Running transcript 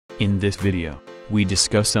In this video, we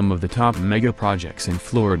discuss some of the top mega projects in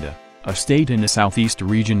Florida, a state in the southeast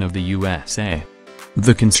region of the USA.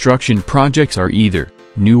 The construction projects are either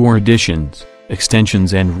new or additions,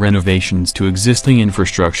 extensions and renovations to existing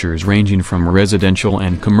infrastructures ranging from residential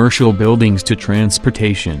and commercial buildings to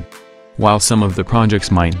transportation. While some of the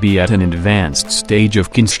projects might be at an advanced stage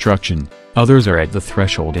of construction, others are at the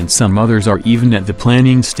threshold and some others are even at the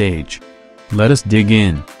planning stage. Let us dig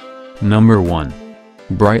in. Number 1.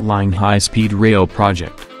 Brightline High-Speed Rail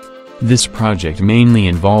Project. This project mainly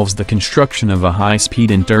involves the construction of a high-speed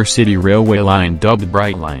intercity railway line dubbed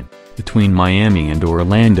Brightline, between Miami and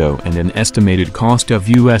Orlando and an estimated cost of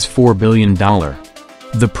 $4 billion.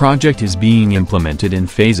 The project is being implemented in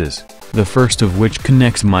phases, the first of which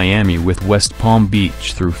connects Miami with West Palm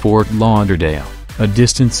Beach through Fort Lauderdale, a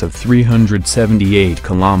distance of 378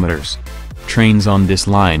 kilometers. Trains on this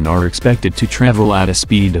line are expected to travel at a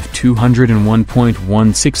speed of 201.16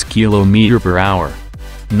 km per hour.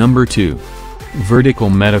 Number 2. Vertical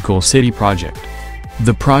Medical City Project.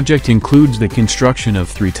 The project includes the construction of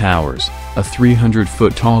 3 towers, a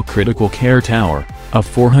 300-foot tall critical care tower, a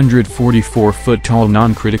 444-foot tall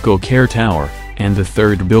non-critical care tower, and the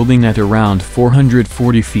third building at around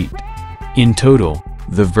 440 feet. In total,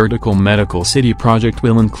 the Vertical Medical City project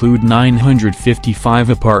will include 955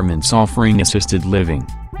 apartments offering assisted living,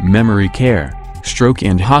 memory care, stroke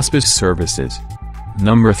and hospice services.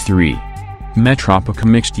 Number 3. Metropica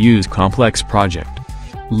Mixed-Use Complex Project.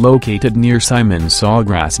 Located near Simon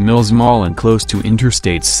Sawgrass Mills Mall and close to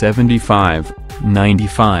Interstates 75,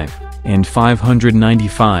 95, and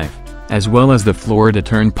 595, as well as the Florida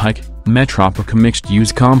Turnpike, Metropica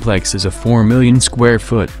Mixed-Use Complex is a 4 million square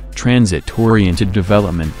foot, transit-oriented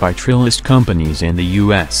development by Trillist companies in the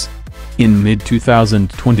U.S. In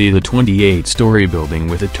mid-2020 the 28-story building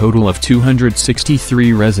with a total of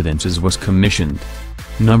 263 residences was commissioned.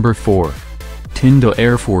 Number 4. Tyndall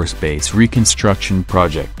Air Force Base Reconstruction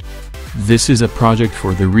Project. This is a project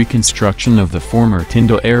for the reconstruction of the former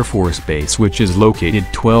Tyndall Air Force Base, which is located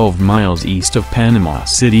 12 miles east of Panama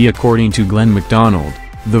City, according to Glenn McDonald,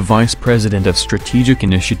 the Vice President of Strategic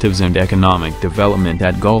Initiatives and Economic Development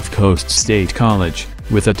at Gulf Coast State College.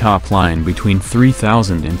 With a top line between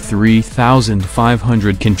 3,000 and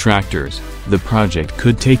 3,500 contractors, the project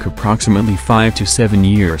could take approximately 5 to 7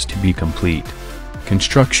 years to be complete.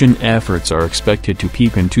 Construction efforts are expected to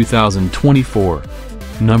peak in 2024.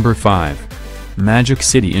 Number 5. Magic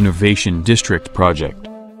City Innovation District Project.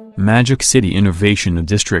 Magic City Innovation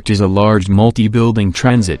District is a large multi-building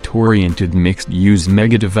transit-oriented mixed-use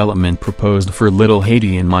mega-development proposed for Little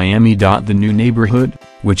Haiti in Miami. The new neighborhood,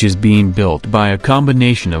 which is being built by a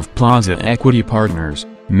combination of Plaza Equity Partners,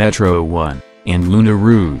 Metro One, and Luna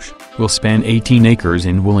Rouge, will span 18 acres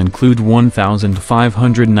and will include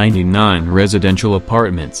 1,599 residential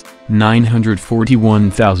apartments,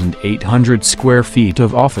 941,800 square feet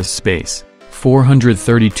of office space,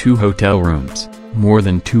 432 hotel rooms, more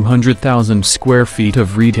than 200,000 square feet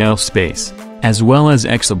of retail space, as well as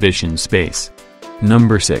exhibition space.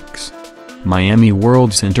 Number 6. Miami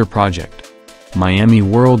World Center Project. Miami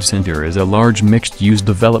World Center is a large mixed-use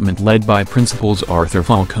development led by principals Arthur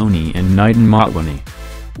Falcone and Nitin Motwani.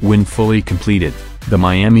 When fully completed, the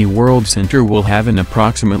Miami World Center will have an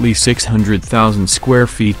approximately 600,000 square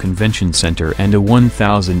feet convention center and a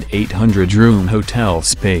 1,800-room hotel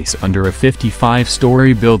space under a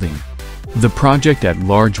 55-story building. The project at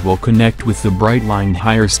large will connect with the Brightline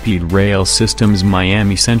higher-speed rail system's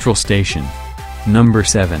Miami Central Station. Number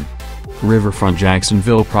 7. Riverfront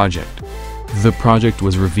Jacksonville Project. The project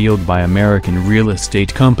was revealed by American real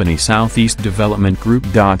estate company Southeast Development Group.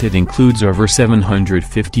 It includes over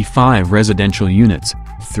 755 residential units,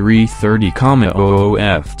 330,000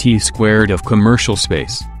 ft² of commercial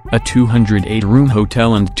space, a 208-room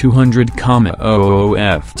hotel and 200,000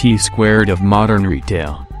 ft² of modern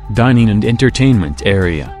retail, dining and entertainment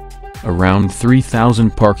area. Around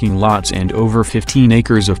 3,000 parking lots and over 15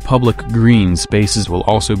 acres of public green spaces will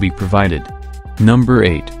also be provided. Number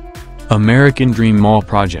 8. American Dream Mall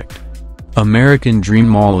Project. American Dream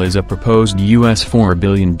Mall is a proposed $4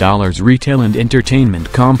 billion retail and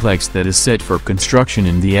entertainment complex that is set for construction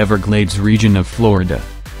in the Everglades region of Florida.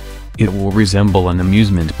 It will resemble an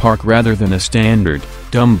amusement park rather than a standard,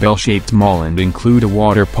 dumbbell-shaped mall and include a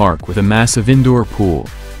water park with a massive indoor pool,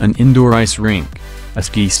 an indoor ice rink, a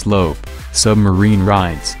ski slope, submarine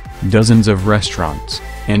rides, dozens of restaurants,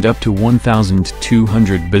 and up to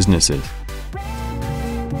 1,200 businesses.